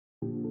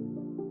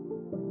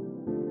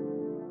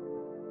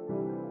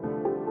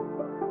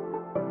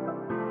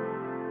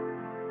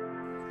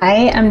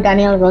I am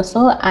Danielle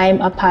Russell. I'm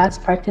a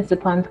past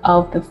participant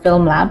of the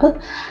Film Lab.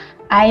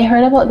 I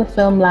heard about the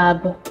Film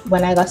Lab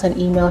when I got an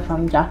email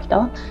from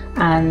JAFTA,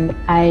 and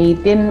I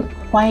didn't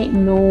quite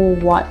know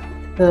what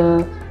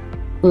the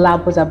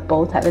lab was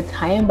about at the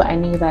time, but I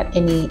knew that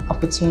any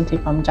opportunity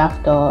from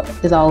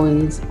JAFTA is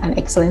always an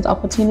excellent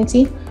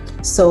opportunity.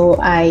 So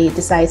I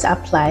decided to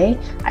apply.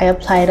 I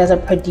applied as a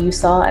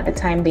producer. At the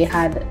time, they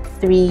had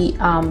three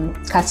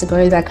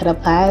categories I could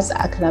apply as.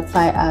 I could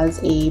apply as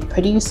a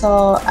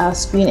producer, a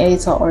screen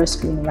editor, or a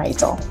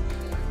screenwriter.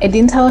 I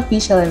didn't have a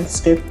feature-length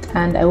script,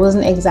 and I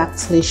wasn't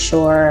exactly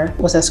sure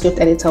what a script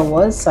editor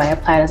was, so I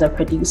applied as a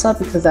producer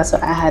because that's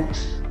what I had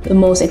the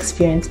most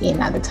experience in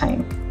at the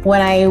time.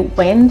 When I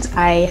went,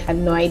 I had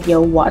no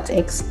idea what to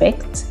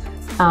expect,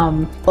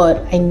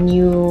 but I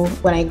knew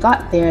when I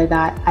got there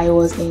that I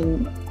was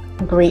in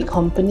great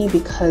company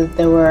because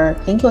there were,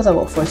 I think it was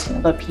about 14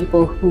 other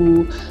people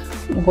who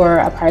were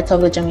a part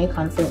of the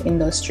Jamaican film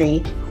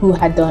industry who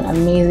had done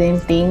amazing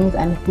things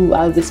and who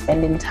I would be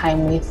spending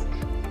time with.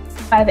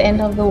 By the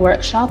end of the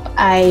workshop,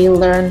 I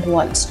learned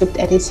what script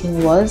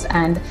editing was,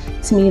 and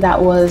to me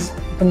that was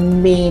the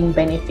main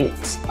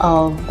benefit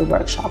of the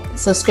workshop.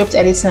 So script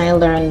editing, I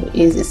learned,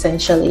 is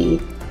essentially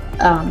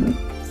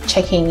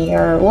checking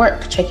your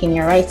work, checking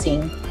your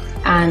writing.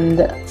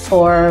 And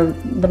for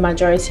the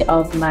majority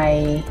of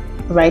my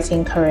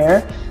writing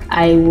career,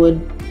 I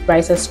would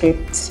write a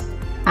script,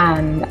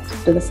 and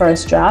after the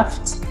first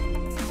draft,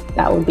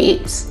 that would be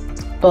it.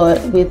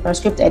 But with our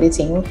script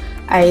editing,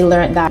 I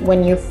learned that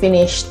when you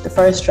finish the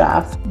first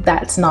draft,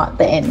 that's not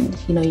the end.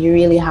 You know, you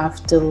really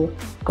have to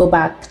go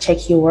back,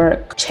 check your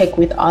work, check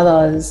with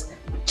others,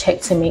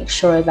 check to make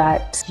sure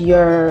that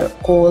your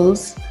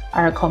goals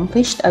are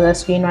accomplished as a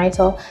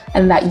screenwriter,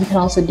 and that you can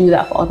also do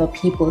that for other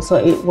people. So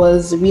it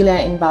was really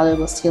an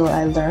invaluable skill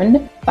I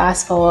learned.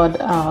 Fast forward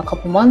a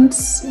couple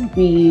months,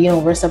 we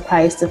were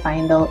surprised to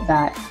find out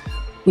that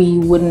we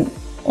wouldn't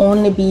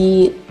only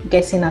be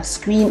getting a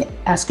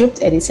script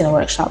editing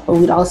workshop, but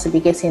we'd also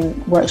be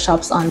getting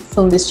workshops on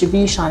film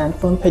distribution and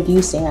film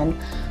producing, and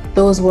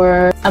those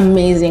were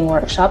amazing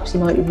workshops.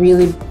 It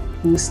really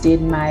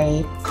boosted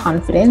my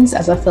confidence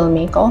as a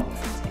filmmaker,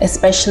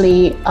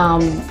 especially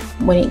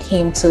when it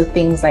came to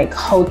things like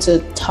how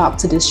to talk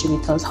to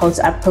distributors, how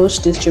to approach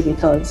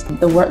distributors.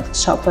 The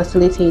workshop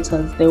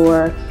facilitators, they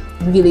were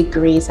really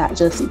great at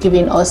just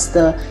giving us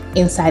the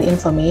inside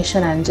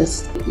information and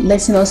just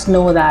letting us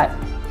know that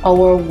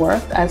our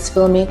work as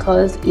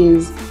filmmakers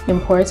is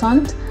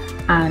important,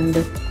 and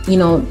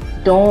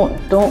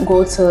don't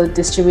go to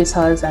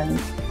distributors and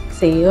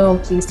say, oh,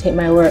 please take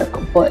my work,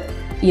 but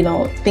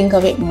think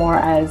of it more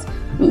as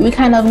we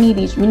kind of need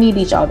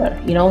each other,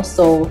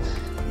 So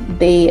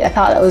I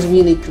thought that was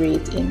really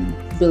great in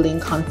building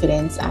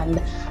confidence,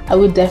 and I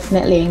would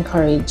definitely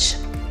encourage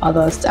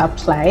others to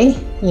apply.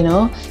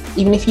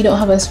 Even if you don't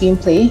have a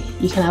screenplay,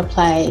 you can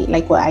apply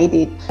like what I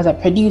did as a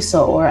producer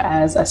or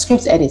as a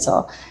script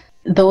editor.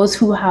 Those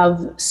who have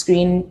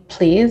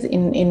screenplays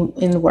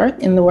in the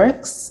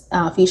works,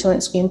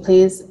 feature-length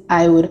screenplays,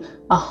 I would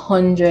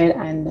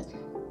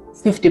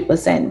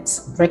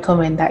 150%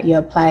 recommend that you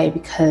apply,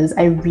 because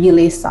I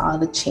really saw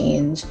the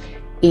change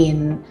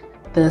in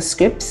the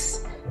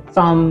scripts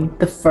from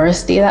the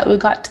first day that we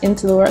got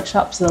into the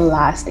workshop to the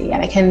last day.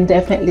 And I can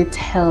definitely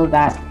tell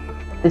that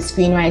the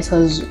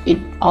screenwriters, it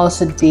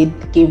also did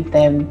give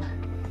them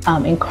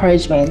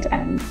encouragement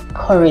and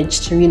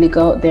courage to really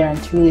go out there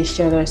and to really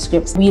share their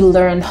scripts. We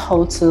learned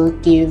how to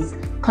give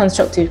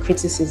constructive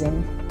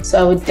criticism. So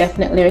I would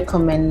definitely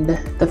recommend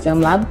the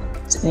Film Lab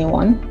to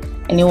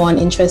anyone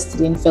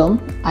interested in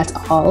film at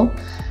all.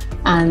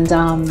 And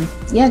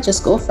yeah,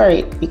 just go for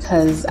it,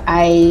 because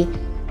I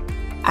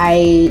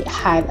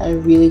had a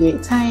really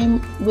great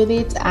time with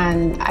it,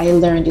 and I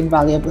learned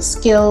invaluable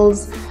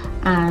skills,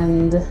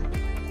 and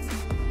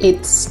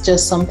it's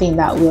just something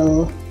that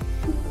will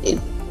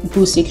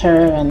boost your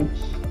career and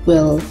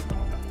will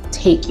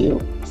take you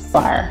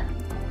far.